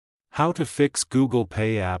How to fix Google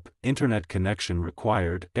Pay app, internet connection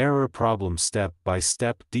required, error problem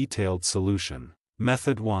step-by-step detailed solution.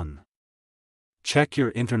 Method 1. Check your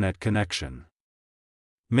internet connection.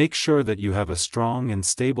 Make sure that you have a strong and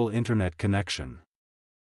stable internet connection.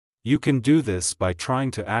 You can do this by trying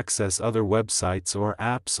to access other websites or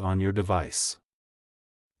apps on your device.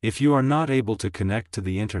 If you are not able to connect to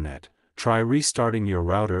the internet, try restarting your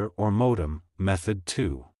router or modem. Method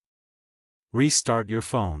 2. Restart your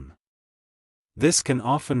phone. This can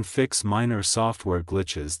often fix minor software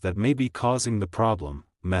glitches that may be causing the problem.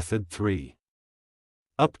 Method 3.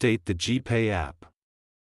 Update the GPay app.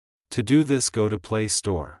 To do this, go to Play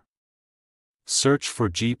Store. Search for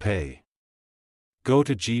GPay. Go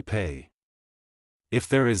to GPay. If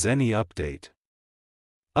there is any update,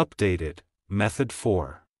 update it. Method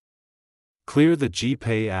 4. Clear the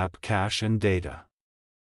GPay app cache and data.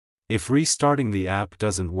 If restarting the app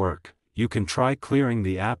doesn't work, you can try clearing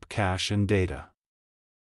the app cache and data.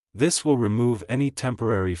 This will remove any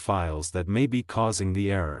temporary files that may be causing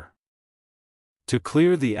the error. To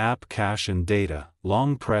clear the app cache and data,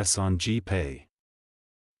 long press on GPay.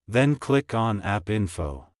 Then click on App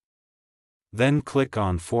Info. Then click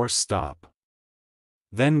on Force Stop.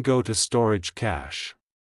 Then go to Storage Cache.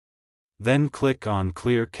 Then click on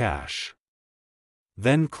Clear Cache.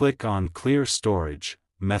 Then click on Clear Storage.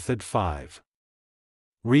 Method 5.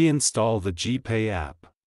 Reinstall the GPay app.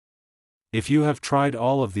 If you have tried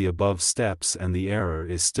all of the above steps and the error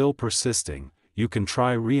is still persisting, you can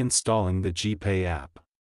try reinstalling the GPay app.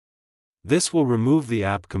 This will remove the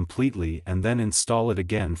app completely and then install it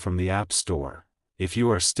again from the App Store. If you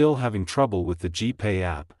are still having trouble with the GPay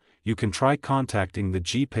app, you can try contacting the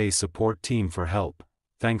GPay support team for help.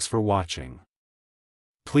 Thanks for watching.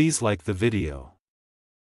 Please like the video.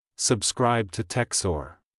 Subscribe to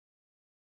TechSoar.